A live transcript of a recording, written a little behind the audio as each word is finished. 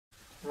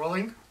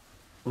Rolling.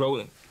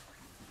 Rolling.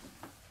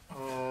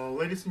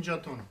 Ladies and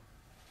gentlemen,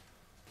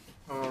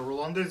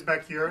 Rolanda is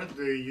back here at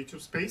the YouTube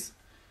space.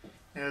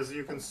 As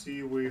you can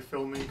see, we're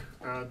filming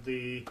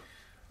the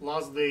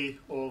last day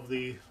of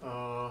the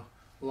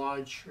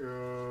large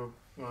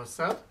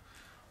set,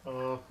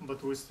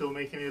 but we're still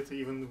making it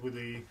even with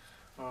the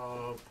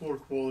poor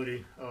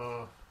quality.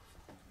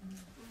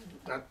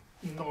 That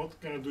not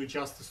gonna do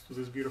justice to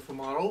this beautiful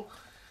model,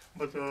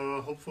 but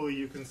hopefully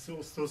you can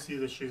still see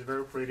that she's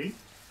very pretty.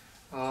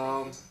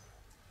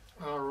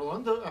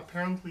 Rolanda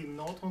apparently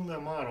not only a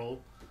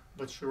model,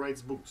 but she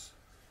writes books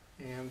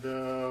and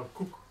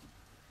cook.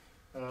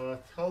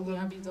 Tell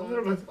them a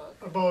little bit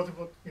about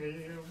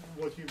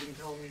what you've been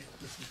telling me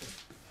recently.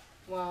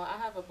 Well, I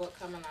have a book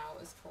coming out.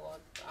 It's called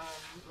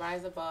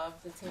Rise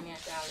Above the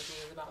Teenage Allergy.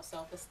 It's about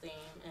self-esteem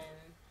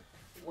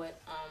and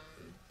what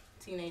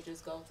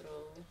teenagers go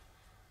through,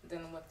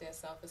 dealing with their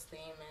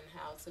self-esteem and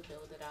how to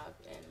build it up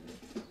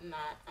and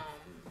not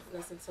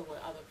listen to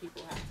what other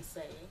people have to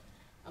say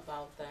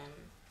about them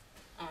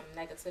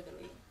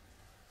negatively.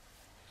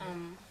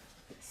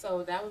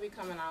 So that will be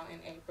coming out in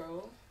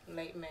April,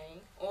 late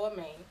May, or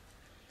May.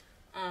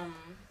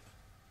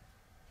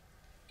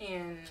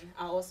 And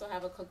I also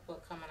have a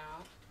cookbook coming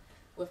out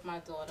with my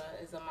daughter.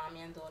 It's a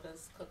mommy and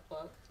daughter's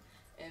cookbook,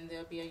 and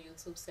there'll be a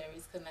YouTube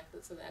series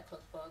connected to that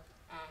cookbook.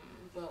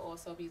 We'll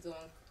also be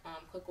doing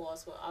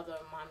cook-offs with other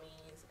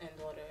mommies and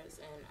daughters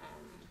and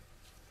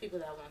people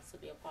that wants to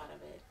be a part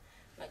of it,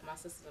 like my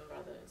sisters and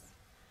brothers.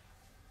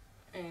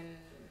 And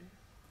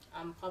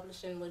I'm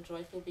publishing with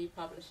Joyful Bee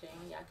Publishing.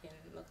 Y'all can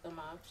look them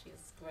up.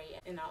 She's great.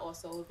 And I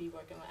also will be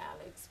working with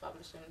Alex,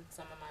 publishing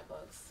some of my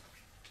books.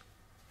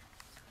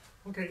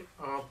 Okay,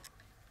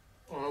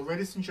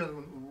 ladies and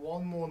gentlemen,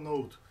 one more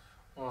note.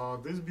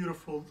 This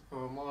beautiful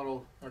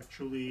model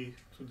actually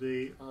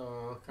today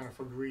kind of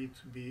agreed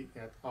to be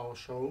at our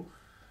show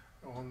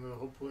on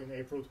hopefully in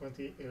April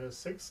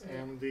 26th,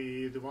 and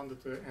the one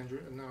that Andrew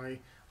and I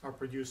are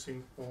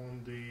producing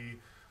on the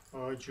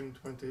June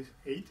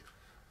 28th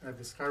at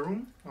the Sky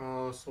Room.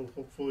 So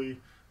hopefully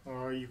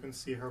you can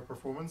see her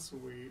performance.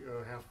 We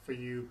have for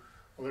you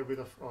a little bit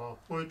of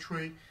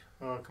poetry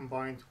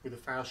combined with the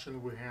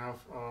fashion. We have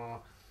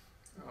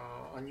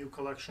a new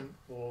collection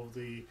of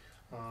the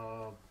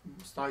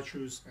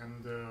statues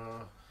and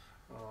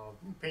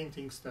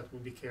paintings that will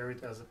be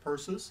carried as a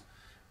purses,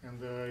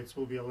 and it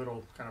will be a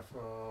little kind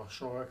of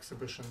show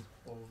exhibition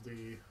of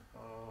the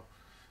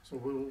so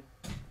we're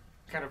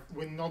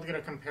not going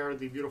to compare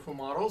the beautiful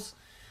models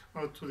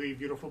to the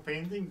beautiful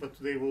painting, but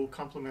they will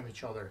complement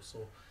each other.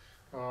 So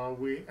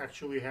we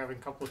actually having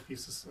a couple of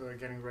pieces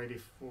getting ready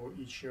for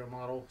each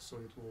model, so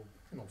it will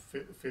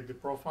fit the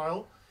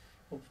profile.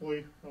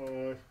 Hopefully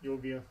you'll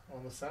be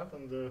on the set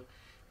and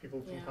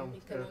people can come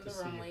to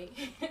see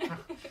you.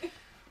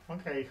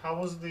 Okay, how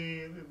was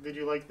did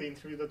you like the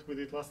interview that we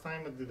did last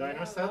time at the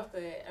diner set? I loved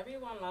it.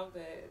 Everyone loved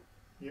it.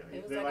 Yeah,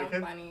 it was they like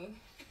it? Funny.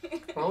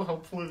 Well,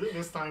 hopefully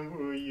this time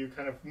you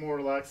kind of more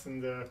relaxed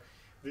and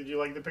did you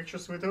like the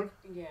pictures we took?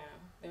 Yeah,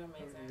 they're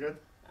amazing. Good?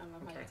 I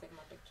love how you take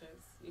my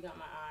pictures. You got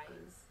my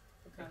eyes,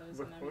 the colors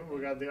and everything.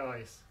 We got the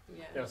eyes.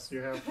 Yes,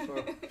 you have.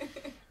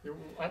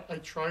 I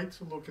tried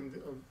to look into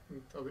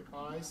the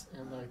eyes,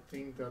 and I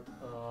think that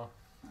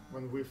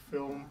when we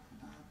film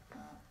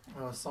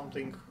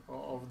something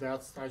of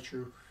that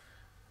statue,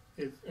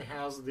 it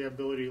has the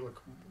ability, like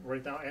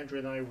right now Andrew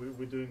and I,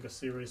 we're doing a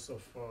series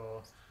of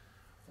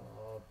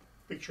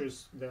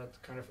pictures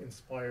that kind of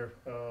inspire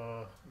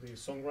the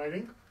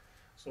songwriting.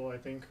 So I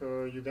think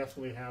you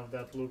definitely have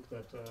that look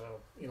that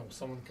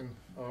someone can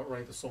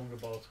write a song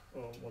about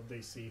what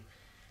they see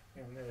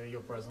and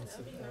your presence.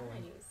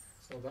 Nice.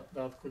 So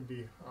that could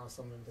be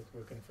something that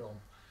we can film.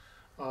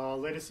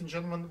 Ladies and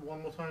gentlemen,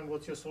 one more time,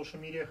 what's your social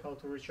media? How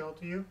to reach out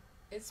to you?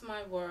 It's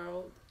My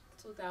World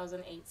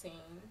 2018.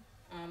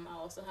 I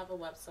also have a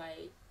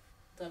website,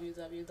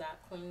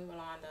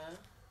 www.queenrolanda,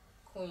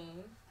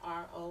 Queen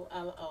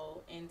ROLONDA.com.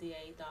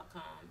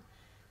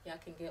 Y'all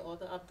can get all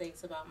the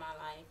updates about my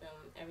life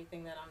and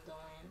everything that I'm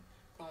doing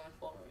going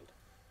forward.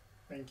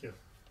 Thank you.